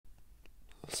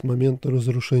С момента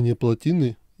разрушения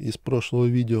плотины из прошлого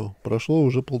видео прошло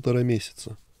уже 1,5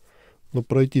 месяца, но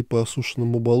пройти по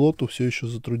осушенному болоту все еще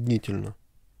затруднительно.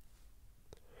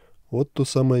 Вот то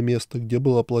самое место, где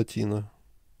была плотина.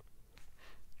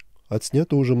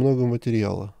 Отснято уже много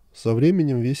материала. Со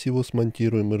временем весь его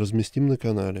смонтируем и разместим на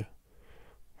канале.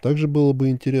 Также было бы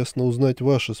интересно узнать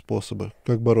ваши способы,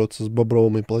 как бороться с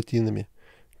бобровыми плотинами,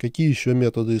 какие еще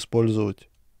методы использовать.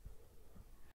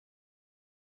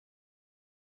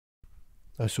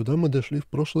 А сюда мы дошли в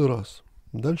прошлый раз.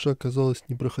 Дальше оказалась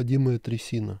непроходимая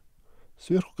трясина.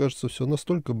 Сверху кажется все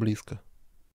настолько близко.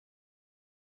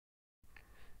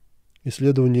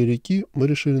 Исследование реки мы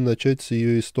решили начать с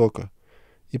ее истока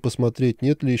и посмотреть,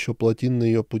 нет ли еще плотин на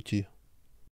ее пути.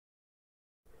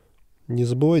 Не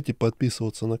забывайте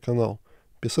подписываться на канал,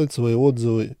 писать свои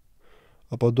отзывы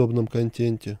о подобном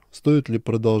контенте, стоит ли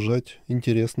продолжать,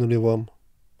 интересно ли вам.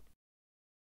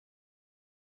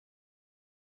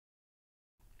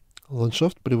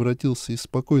 Ландшафт превратился из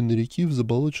спокойной реки в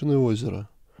заболоченное озеро.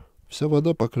 Вся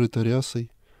вода покрыта рясой,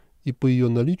 и по ее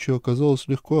наличию оказалось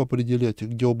легко определять,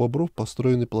 где у бобров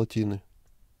построены плотины.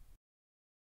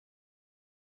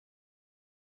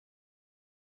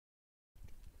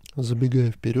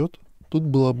 Забегая вперед, тут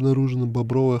была обнаружена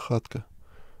бобровая хатка.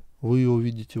 Вы ее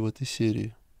увидите в этой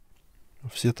серии.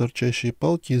 Все торчащие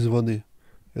палки из воды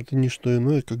 – это не что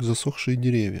иное, как засохшие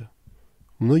деревья.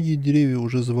 Многие деревья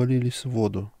уже завалились в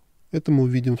воду. Это мы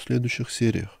увидим в следующих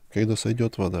сериях, когда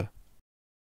сойдет вода.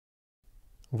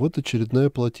 Вот очередная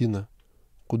плотина,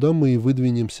 куда мы и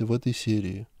выдвинемся в этой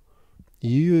серии.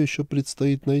 Ее еще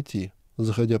предстоит найти,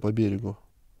 заходя по берегу.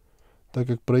 Так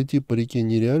как пройти по реке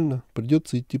нереально,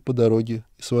 придется идти по дороге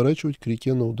и сворачивать к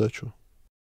реке на удачу.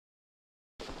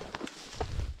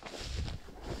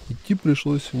 Идти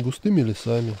пришлось густыми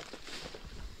лесами,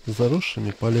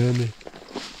 заросшими полями,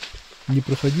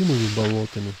 непроходимыми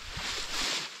болотами.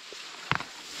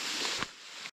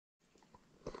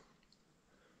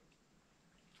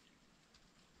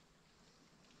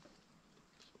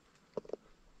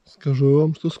 Скажу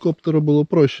вам, что с коптера было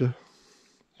проще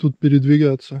тут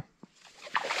передвигаться.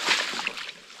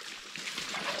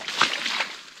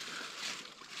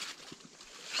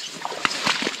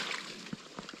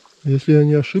 Если я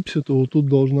не ошибся, то вот тут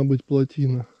должна быть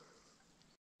плотина.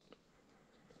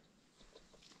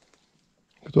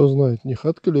 Кто знает, не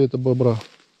хатка ли это бобра?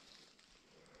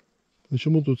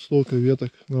 Почему тут столько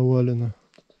веток навалено?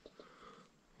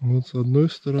 Вот с одной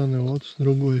стороны, вот с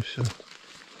другой все.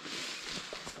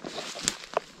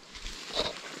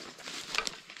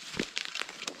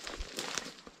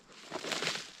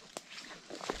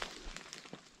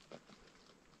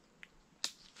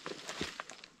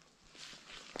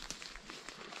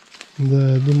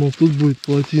 Да, я думал, тут будет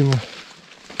плотина.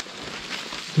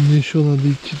 Мне еще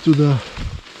надо идти туда.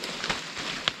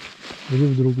 Или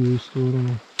в другую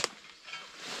сторону.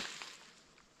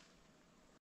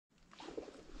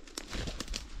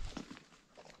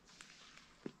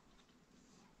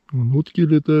 Утки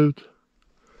летают.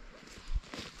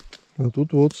 А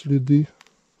тут вот следы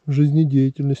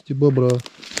жизнедеятельности бобра.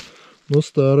 Но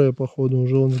старая, походу,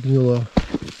 уже он сгнила.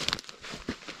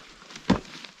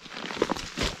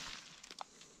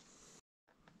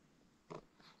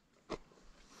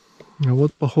 А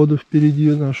вот, походу, впереди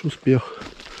наш успех.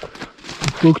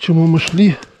 То, к чему мы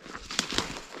шли.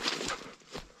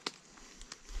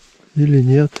 Или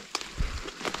нет.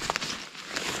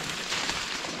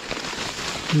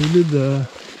 Или да.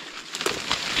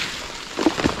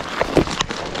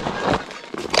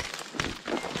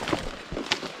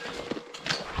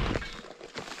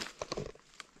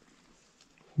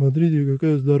 Смотрите,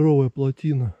 какая здоровая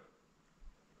плотина.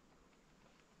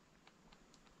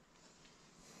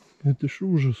 Это ж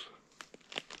ужас.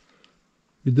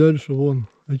 И дальше вон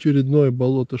очередное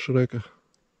болото Шрека.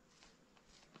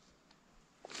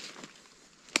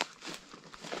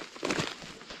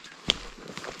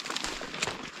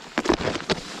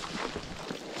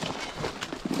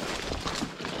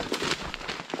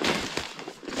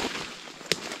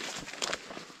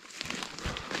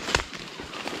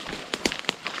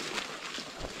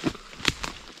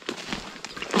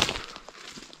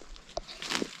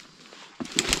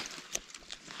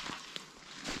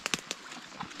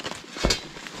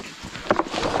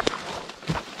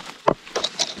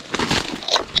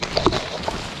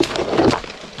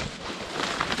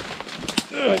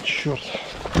 А, черт.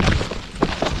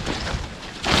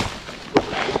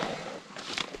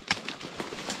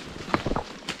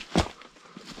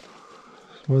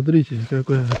 Смотрите,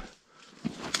 какая.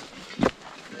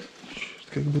 Черт,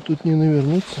 как бы тут не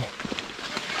навернуться.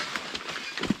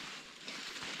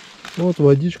 Вот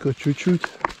водичка чуть-чуть.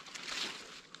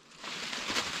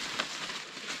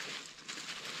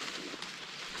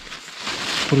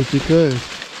 протекает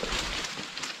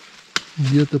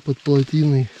где-то под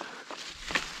плотиной.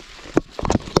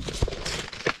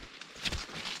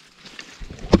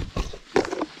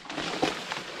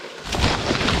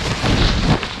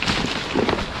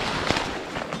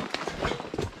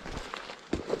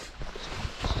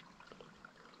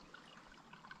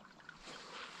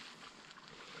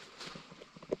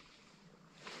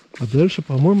 А дальше,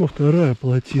 по-моему, вторая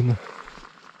плотина.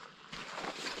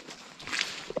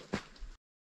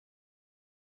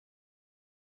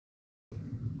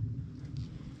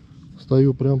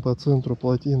 Стою прям по центру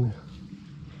плотины.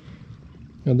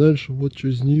 А дальше вот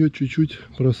через нее чуть-чуть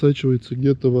просачивается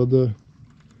где-то вода.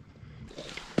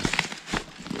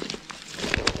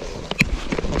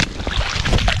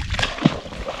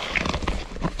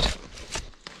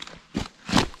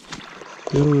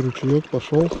 Первый ручеек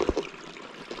пошел.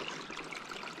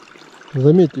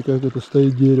 Заметьте, как это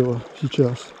стоит дерево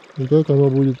сейчас. И как оно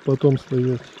будет потом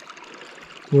стоять.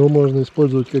 Его можно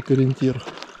использовать как ориентир.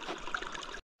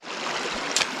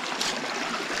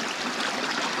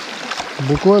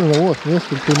 Буквально вот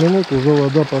несколько минут уже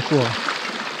вода пошла.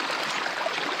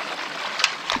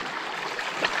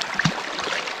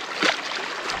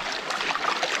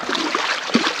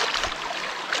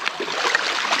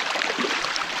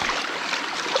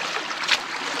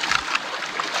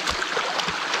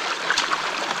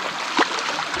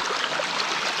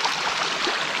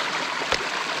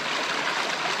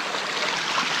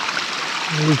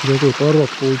 Видите, какой порог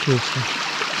получился.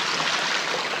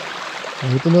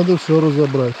 А это надо все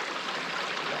разобрать,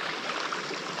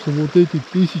 чтобы вот эти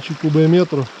 1000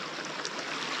 кубометров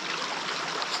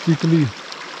стекли.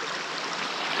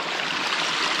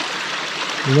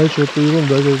 Иначе это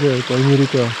ерунда какая-то, а не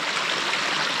река.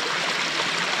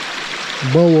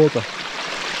 Болото.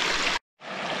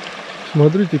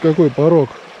 Смотрите, какой порог.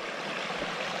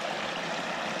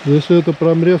 Если это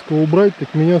прям резко убрать,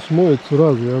 так меня смоет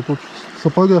сразу. Я тут в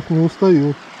сапогах не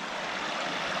устаю.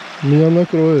 Меня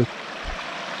накроет.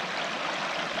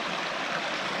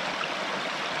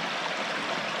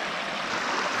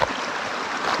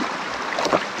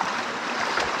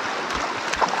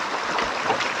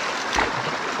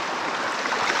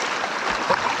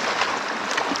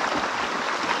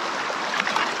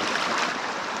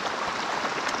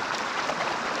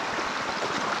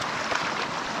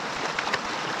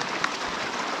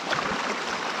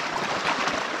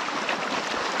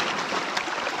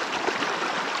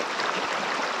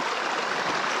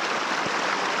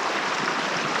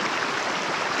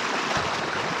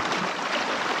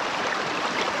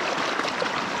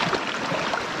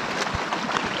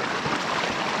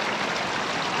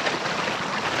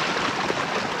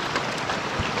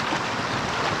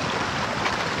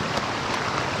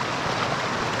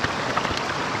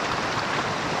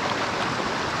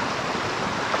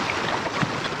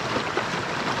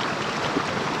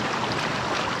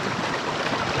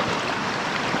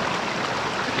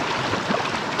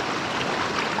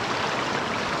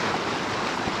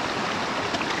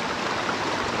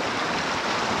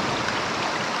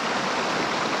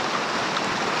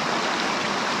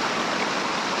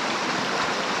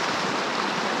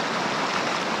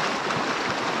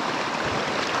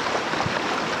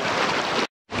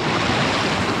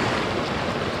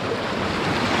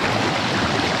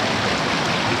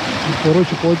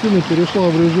 Короче, плотина перешла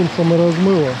в режим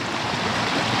саморазмыва.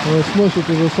 Она сносит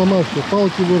уже сама все,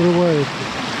 палки вырывает.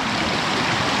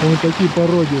 Вот такие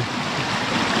пороги.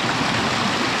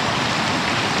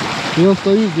 Я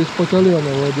стою здесь по колено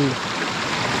воды.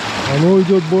 Оно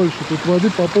идет больше. Тут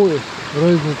воды по пояс.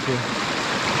 Разница.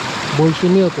 Больше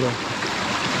метра.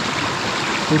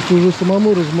 Тут уже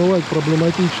самому размывать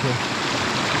проблематично.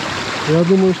 Я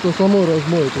думаю, что само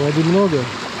размоет. Воды много.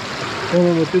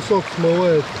 Он песок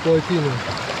смывает с плотины.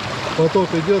 Поток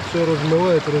идет, все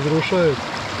размывает, разрушает.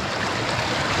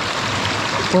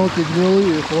 Палки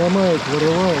гнилые, их ломают,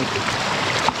 вырывают.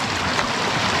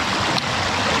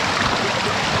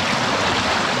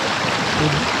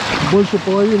 Тут больше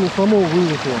половины само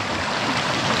вынесло.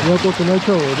 Я только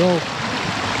начало дал.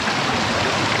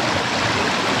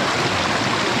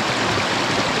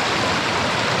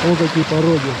 Вот такие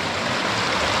пороги.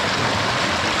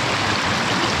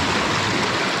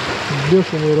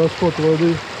 Бешеный расход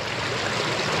воды.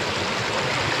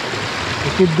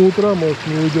 И тут до утра, может,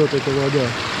 не уйдет эта вода.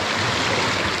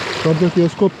 Там, как я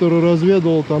с коптера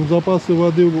разведывал, там запасы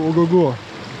воды ого-го.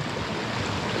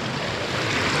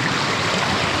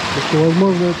 Так что,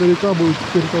 возможно, эта река будет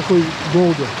теперь такой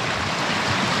долго.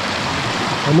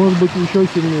 А может быть, еще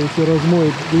сильнее, если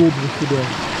размоет глубже себя.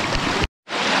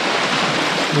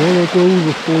 Вот такой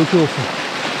ужас получился.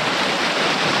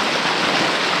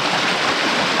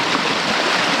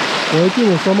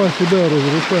 Плотина сама себя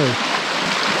разрушает.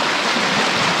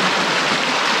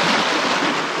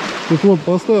 Тут вот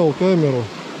поставил камеру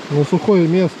на сухое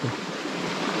место.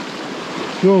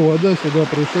 Все, вода сюда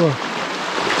пришла.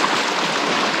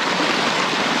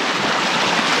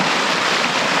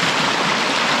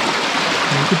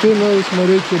 И теперь надо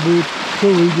смотреть, что будет, что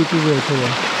выйдет из этого.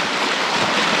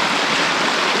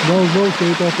 Должно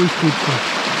все это опуститься.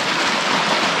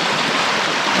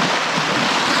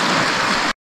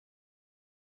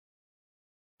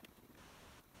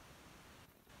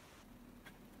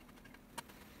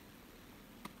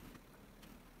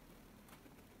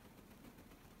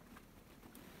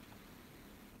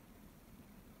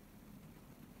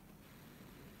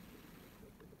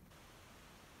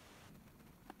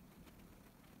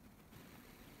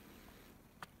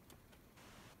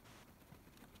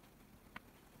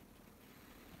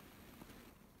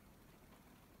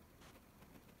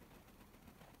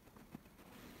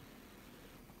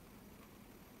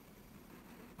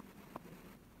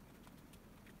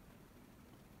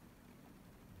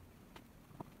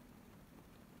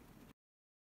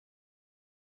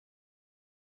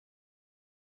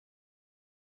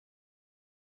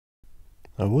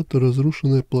 А вот и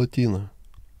разрушенная плотина.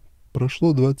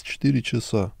 Прошло 24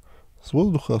 часа. С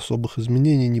воздуха особых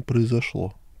изменений не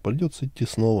произошло. Придется идти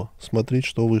снова, смотреть,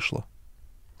 что вышло.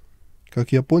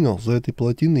 Как я понял, за этой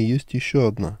плотиной есть еще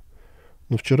одна.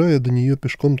 Но вчера я до нее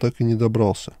пешком так и не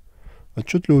добрался.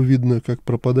 Отчетливо видно, как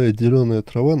пропадает зеленая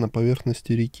трава на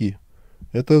поверхности реки.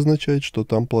 Это означает, что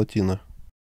там плотина.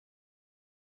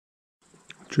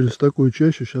 Через такую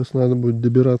чащу сейчас надо будет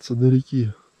добираться до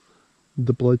реки,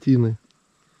 до плотины.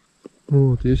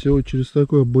 Вот, если вы через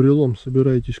такой бурелом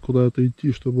собираетесь куда-то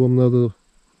идти, чтобы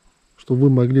вы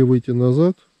могли выйти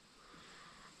назад,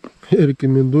 я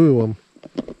рекомендую вам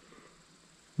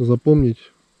запомнить,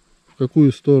 в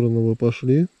какую сторону вы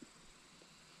пошли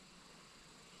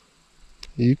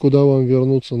и куда вам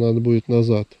вернуться надо будет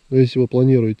назад. Но если вы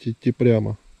планируете идти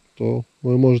прямо, то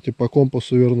вы можете по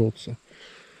компасу вернуться.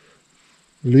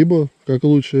 Либо, как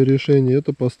лучшее решение,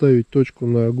 это поставить точку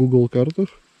на Google картах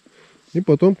и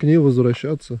потом к ней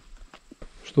возвращаться,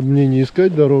 чтобы мне не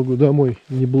искать дорогу домой,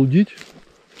 не блудить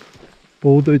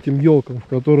по вот этим елкам, в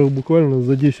которых буквально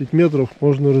за 10 метров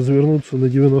можно развернуться на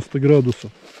 90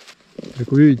 градусов. Как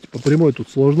вы видите, по прямой тут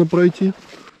сложно пройти.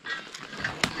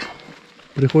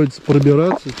 Приходится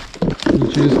пробираться.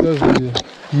 Не через каждый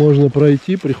можно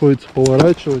пройти, приходится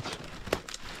поворачивать.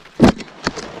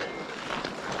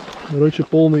 Короче,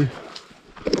 полный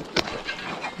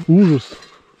ужас.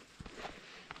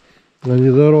 А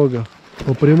не дорога.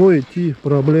 По прямой идти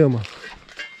проблема.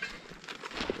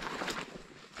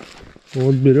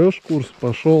 Вот берешь курс,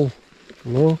 пошел,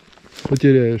 но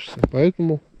потеряешься.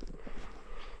 Поэтому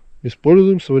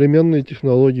используем современные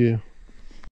технологии.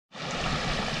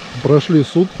 Прошли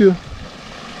сутки,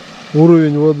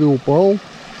 уровень воды упал,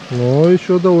 но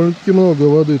еще довольно-таки много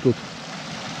воды тут.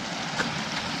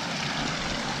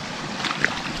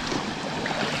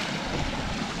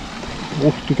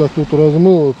 Ух ты, как тут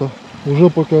размыло-то.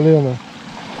 Уже по колено.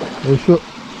 А еще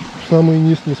в самый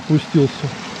низ не спустился.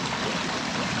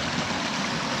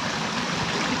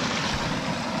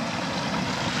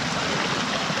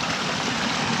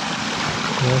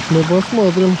 Сейчас мы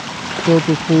посмотрим, что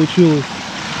тут получилось.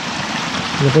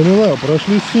 Напоминаю,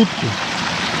 прошли сутки.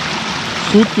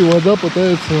 Сутки вода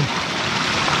пытается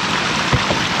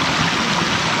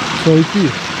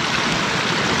сойти.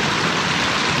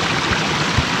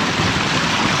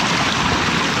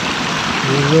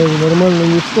 Даже нормально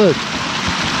не встать.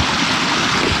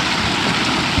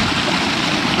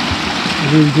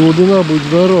 Здесь глубина, будь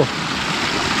здоров.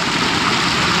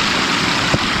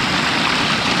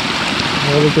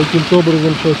 Надо каким-то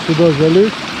образом сейчас сюда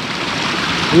залезть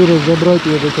и разобрать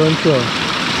ее до конца.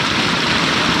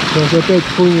 Сейчас опять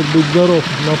какой-нибудь, будь здоров,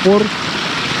 напор.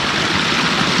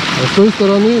 А с той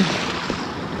стороны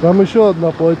там еще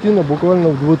одна плотина, буквально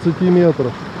в 20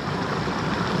 метрах.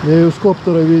 Я ее с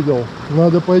коптера видел.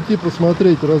 Надо пойти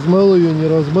посмотреть, размыло ее, не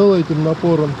размыло этим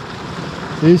напором.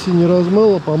 Если не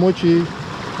размыло, помочь ей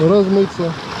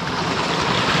размыться.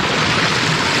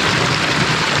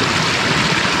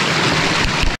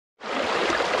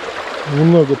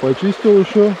 Немного почистил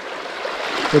еще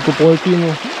эту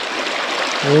плотину.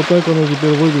 Вот так она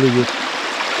теперь выглядит.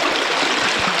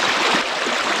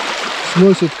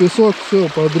 Сносит песок, все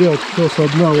подряд, все со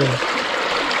дна.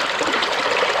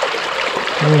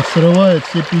 Он срывает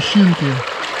все песчинки.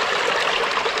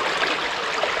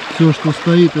 Все, что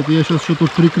стоит, это я сейчас еще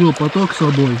тут прикрыл поток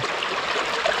собой.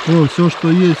 Вот, все, что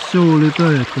есть, все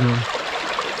улетает прям.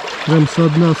 Прям со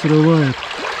дна срывает.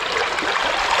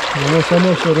 Она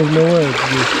сама все размывает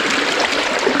здесь.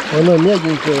 Она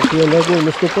мягенькая, я ногой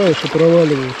наступаешь и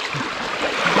проваливаешься.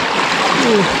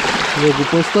 Ну, ногу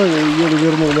поставил и еле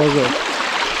вернул назад.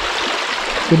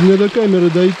 Чтобы мне до камеры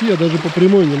дойти, я даже по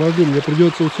прямой не могу. Мне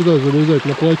придется вот сюда залезать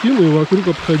на плотину и вокруг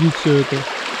обходить все это.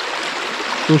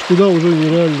 Потому что туда уже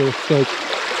нереально встать.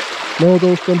 Мало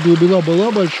того, что там глубина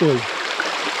была большой.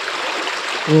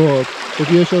 Вот. Так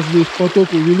я сейчас здесь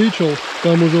поток увеличил.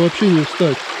 Там уже вообще не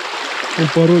встать. Там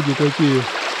пороги такие.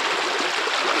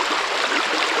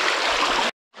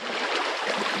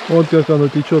 Вот как оно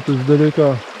течет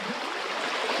издалека.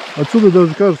 Отсюда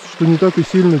даже кажется, что не так и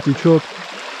сильно течет.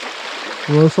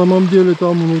 Но на самом деле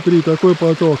там внутри такой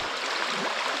поток.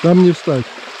 Там не встать.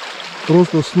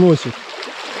 Просто сносит.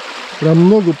 Прям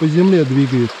ногу по земле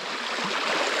двигает.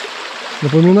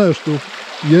 Напоминаю, что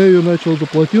я ее начал, эту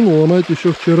плотину, ломать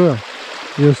еще вчера.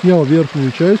 Я снял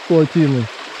верхнюю часть плотины.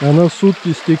 И она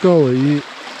сутки стекала. И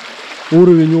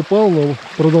уровень упал, но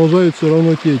продолжает все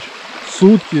равно течь.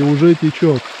 Сутки уже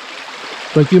течет.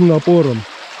 С таким напором.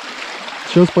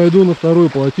 Сейчас пойду на вторую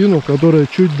плотину, которая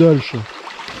чуть дальше.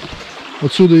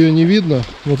 Отсюда ее не видно,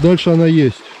 вот дальше она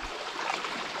есть.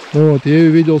 Вот, я ее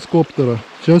видел с коптера.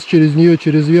 Сейчас через нее,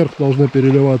 через верх должна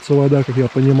переливаться вода, как я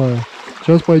понимаю.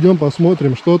 Сейчас пойдем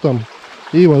посмотрим, что там.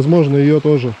 И, возможно, ее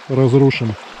тоже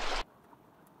разрушим.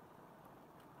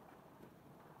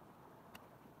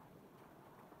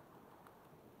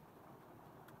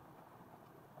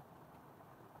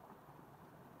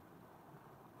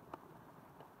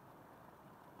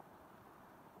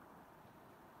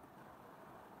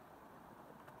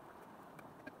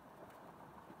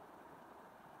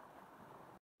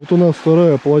 Вот у нас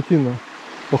вторая плотина.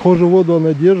 Похоже, воду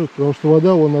она держит, потому что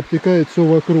вода вон обтекает все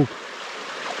вокруг.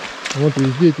 Вот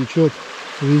везде течет,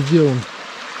 везде он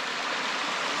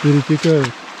перетекает.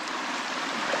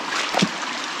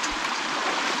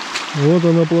 Вот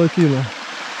она плотина.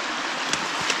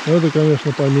 Это,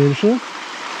 конечно, поменьше.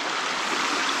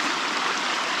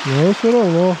 Но все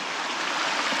равно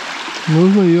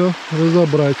нужно ее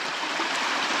разобрать.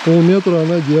 Полметра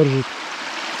она держит.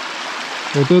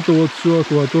 Вот это вот всю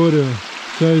акваторию,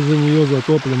 вся из-за нее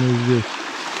затоплена здесь.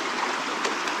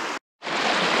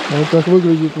 Вот так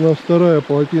выглядит у нас вторая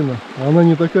плотина. Она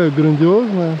не такая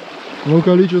грандиозная, но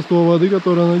количество воды,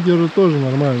 которое она держит, тоже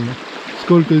нормально.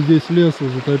 Сколько здесь леса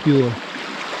затопило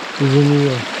из-за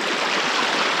нее.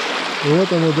 И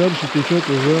вот она дальше течет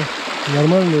уже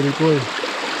нормальной рекой.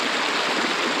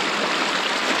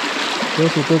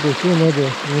 Сейчас вот это все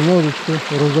надо немножечко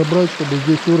разобрать, чтобы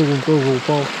здесь уровень тоже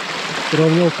упал.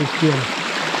 Сравнялся с тем.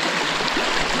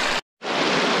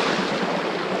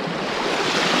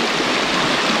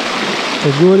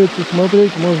 Как говорится,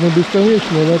 смотреть можно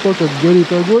бесконечно на то, как горит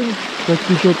огонь, как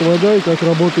течет вода и как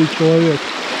работает человек.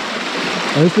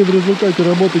 А если в результате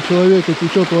работы человека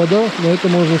течет вода, на это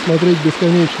можно смотреть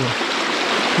бесконечно.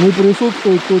 Ну и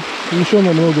присутствовать тут еще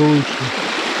намного лучше.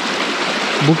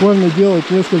 Буквально делать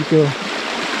несколько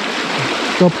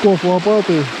копков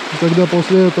лопатой, когда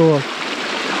после этого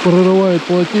прорывает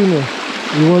плотину,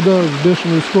 и вода с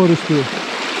бешеной скоростью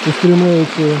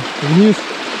устремляется вниз,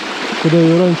 куда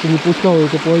ее раньше не пускала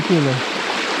эта плотина.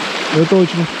 Это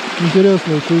очень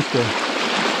интересное чувство.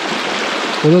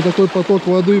 Когда такой поток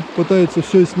воды пытается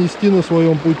все снести на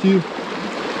своем пути.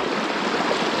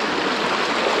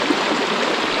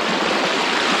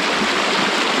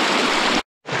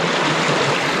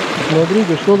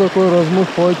 Смотрите, что такое размыв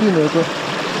плотины. Это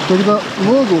когда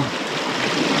ногу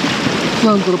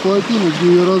центр плотины,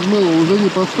 где ее размыло, уже не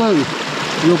поставить,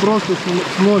 ее просто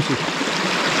сносит.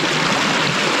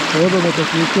 Вот она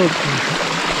как несется.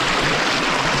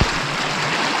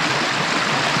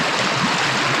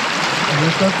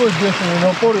 Здесь такой бешеный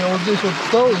напор. Я вот здесь вот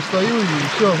встал и стою, и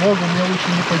все, ногу мне лучше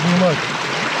не поднимать.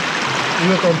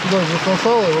 Ее там туда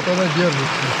засосало, и вот она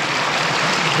держится.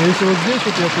 И если вот здесь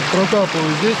вот я тут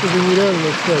прокапываю, здесь уже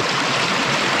нереально встать.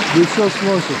 Здесь все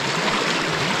сносит.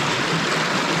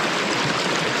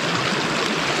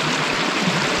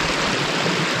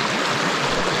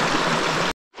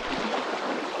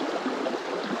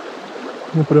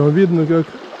 Ну, прям видно, как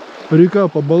река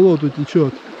по болоту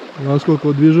течет.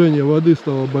 Насколько движение воды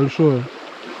стало большое.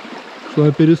 Что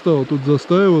она перестала тут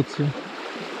застаиваться.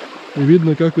 И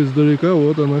видно, как издалека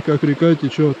вот она, как река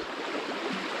течет.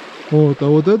 Вот, а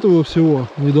вот этого всего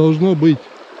не должно быть.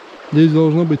 Здесь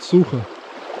должно быть сухо.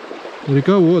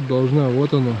 Река вот должна,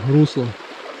 вот она, русло.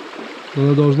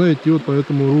 Она должна идти вот по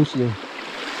этому руслу.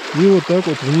 И вот так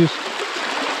вот вниз.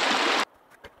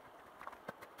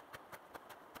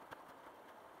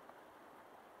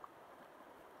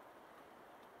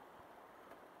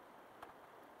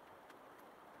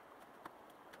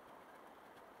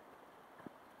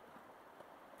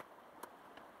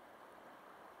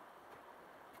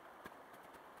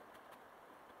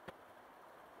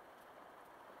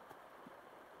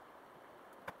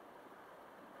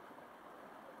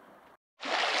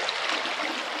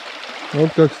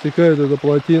 Вот как стекает эта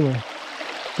плотина.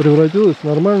 Превратилась в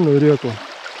нормальную реку.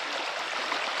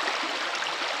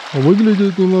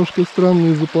 Выглядит немножко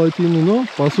странно из-за плотины, но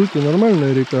по сути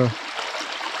нормальная река.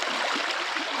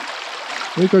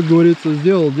 И, как говорится,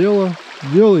 сделал дело,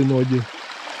 делай ноги.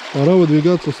 Пора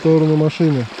выдвигаться в сторону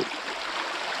машины.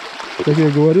 Как я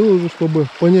говорил уже, чтобы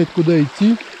понять, куда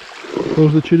идти, потому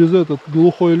что через этот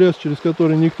глухой лес, через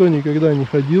который никто никогда не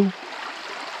ходил,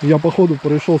 я походу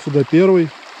пришел сюда первый.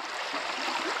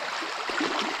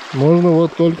 Можно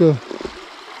вот только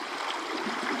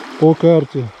по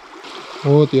карте.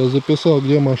 Вот я записал,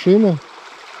 где машина.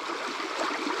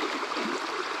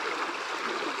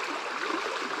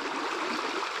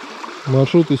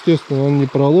 Маршрут, естественно, он не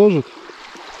проложит.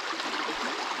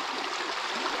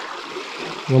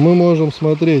 Но мы можем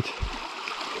смотреть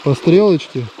по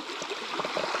стрелочке,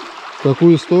 в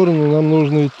какую сторону нам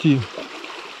нужно идти.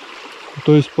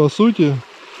 То есть, по сути,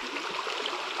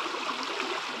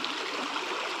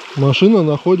 машина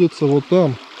находится вот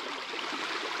там.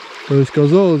 То есть,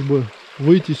 казалось бы,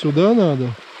 выйти сюда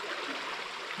надо,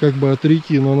 как бы от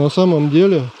реки, но на самом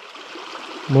деле,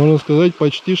 можно сказать,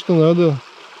 почти что надо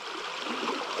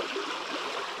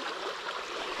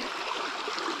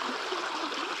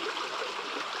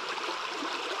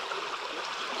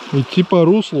идти по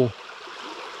руслу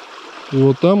и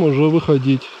вот там уже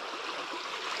выходить.